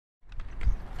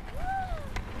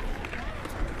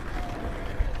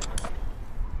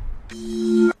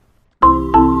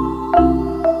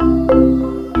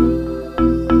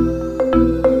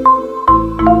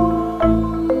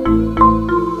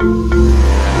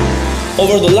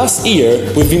Over the last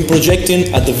year, we've been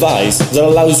projecting a device that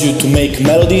allows you to make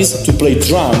melodies, to play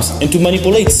drums, and to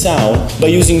manipulate sound by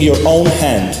using your own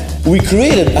hand. We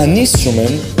created an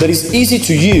instrument that is easy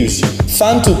to use,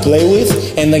 fun to play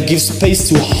with, and that gives space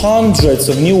to hundreds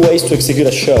of new ways to execute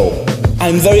a show.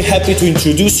 I'm very happy to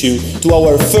introduce you to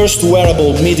our first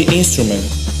wearable MIDI instrument,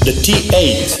 the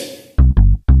T8.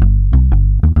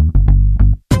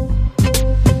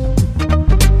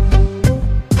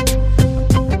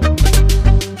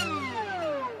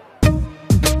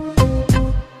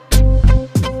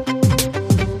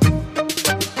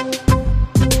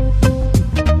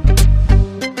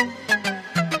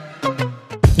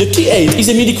 The T8 is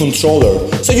a MIDI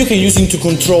controller, so you can use it to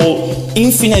control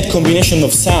infinite combination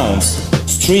of sounds,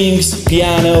 strings,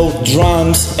 piano,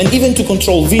 drums, and even to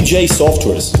control VJ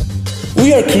softwares.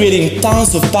 We are creating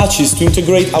tons of patches to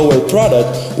integrate our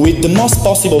product with the most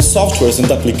possible softwares and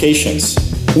applications.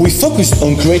 We focused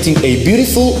on creating a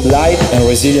beautiful, light and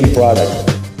resilient product.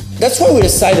 That's why we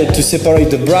decided to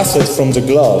separate the bracelet from the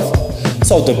glove.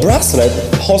 So the bracelet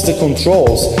holds the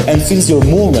controls and feels your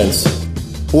movements,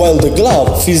 while the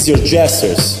glove feels your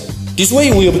gestures. This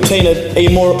way we obtained a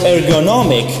more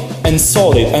ergonomic and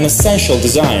solid and essential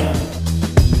design.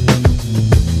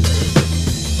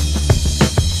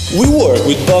 We work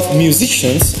with both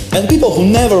musicians and people who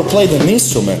never played an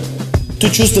instrument to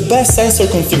choose the best sensor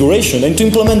configuration and to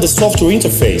implement the software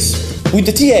interface. With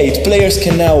the T8, players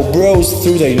can now browse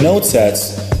through their note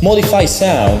sets, modify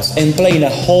sounds, and play in a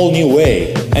whole new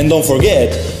way. And don't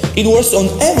forget, it works on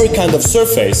every kind of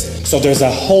surface, so there's a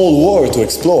whole world to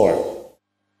explore.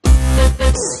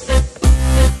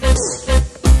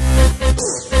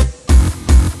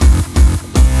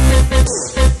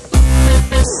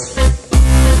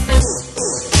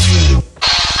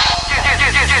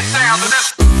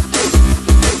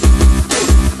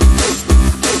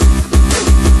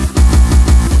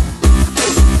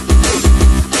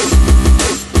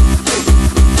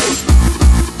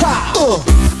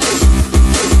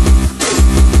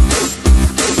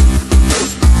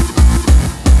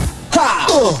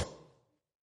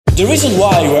 The reason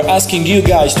why we're asking you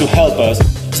guys to help us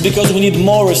is because we need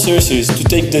more resources to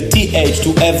take the T8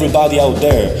 to everybody out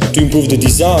there, to improve the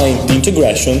design, the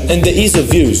integration, and the ease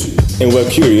of use. And we're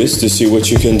curious to see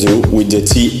what you can do with the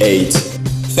T8.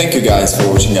 Thank you guys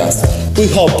for watching us. We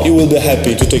hope you will be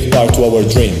happy to take part to our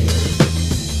dream.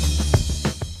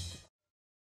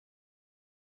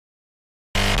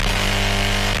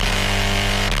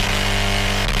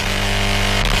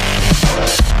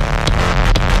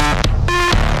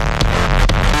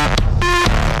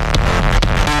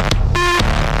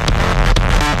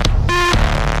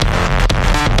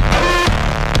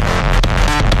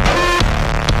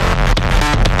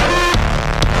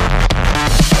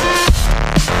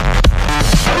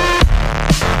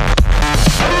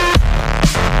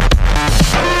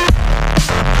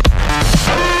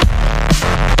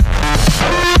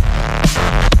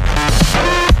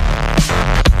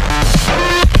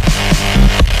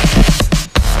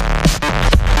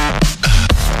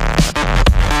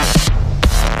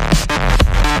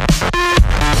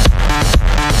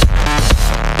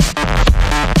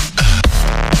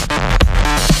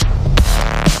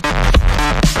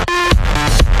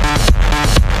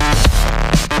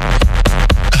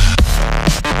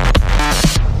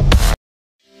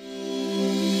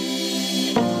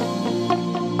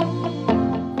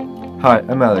 Hi,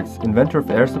 I'm Alex, inventor of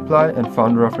air supply and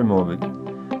founder of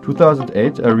Removic.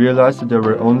 2008, I realized that there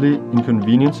were only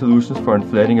inconvenient solutions for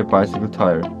inflating a bicycle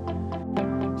tire.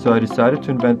 So I decided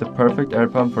to invent the perfect air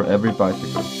pump for every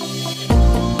bicycle.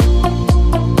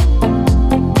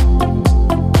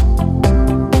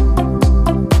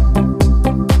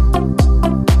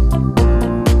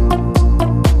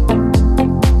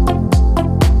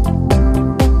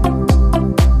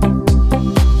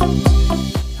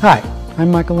 Hi, I'm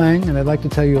Michael Lang, and I'd like to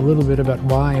tell you a little bit about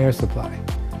why air supply.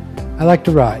 I like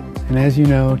to ride, and as you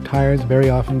know, tires very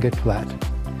often get flat.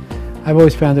 I've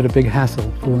always found it a big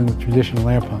hassle fooling with traditional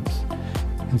air pumps,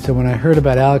 and so when I heard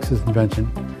about Alex's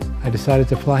invention, I decided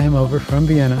to fly him over from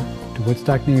Vienna to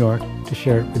Woodstock, New York to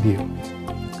share it with you.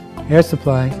 Air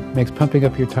supply makes pumping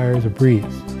up your tires a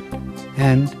breeze,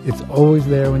 and it's always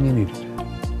there when you need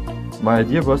it. My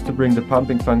idea was to bring the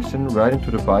pumping function right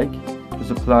into the bike to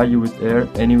supply you with air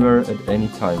anywhere at any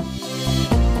time.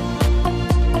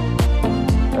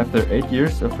 After 8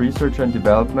 years of research and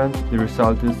development, the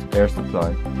result is air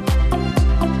supply.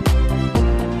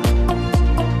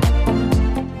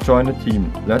 Join the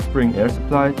team. Let's bring air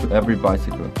supply to every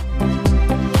bicycle.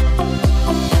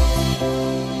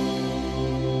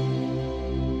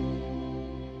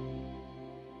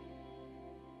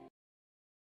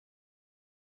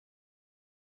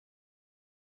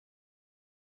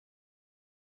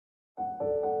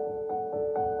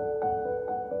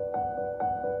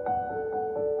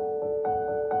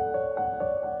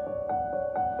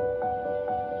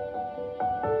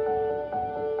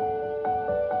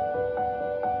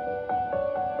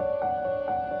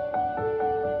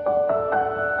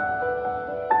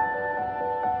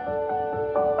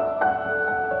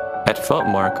 felt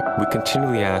mark, we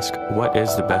continually ask, what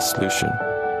is the best solution?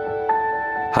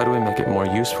 How do we make it more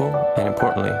useful? And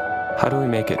importantly, how do we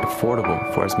make it affordable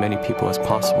for as many people as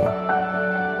possible?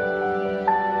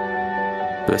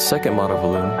 For the second model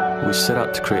balloon, we set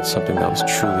out to create something that was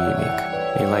truly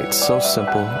unique. A light so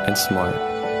simple and smart.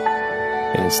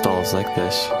 It installs like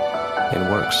this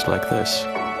and works like this.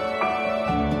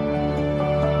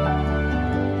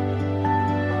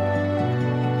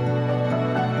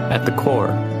 At the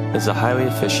core is a highly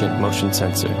efficient motion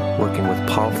sensor working with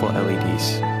powerful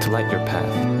LEDs to light your path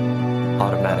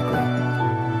automatically.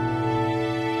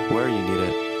 Where you need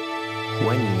it,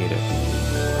 when you need it,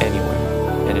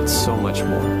 anywhere, and it's so much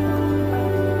more.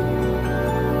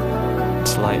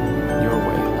 It's light your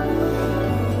way.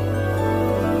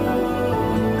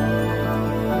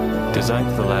 Designed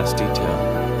to the last detail,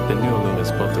 the new Illum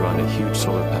is built around a huge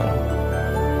solar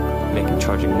panel, making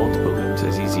charging multiple looms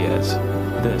as easy as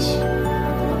this.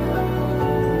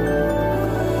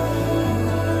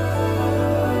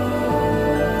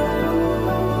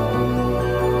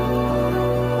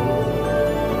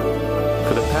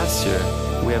 For the past year,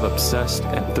 we have obsessed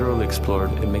and thoroughly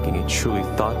explored in making a truly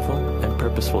thoughtful and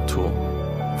purposeful tool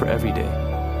for every day.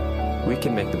 We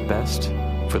can make the best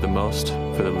for the most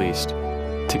for the least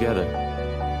together.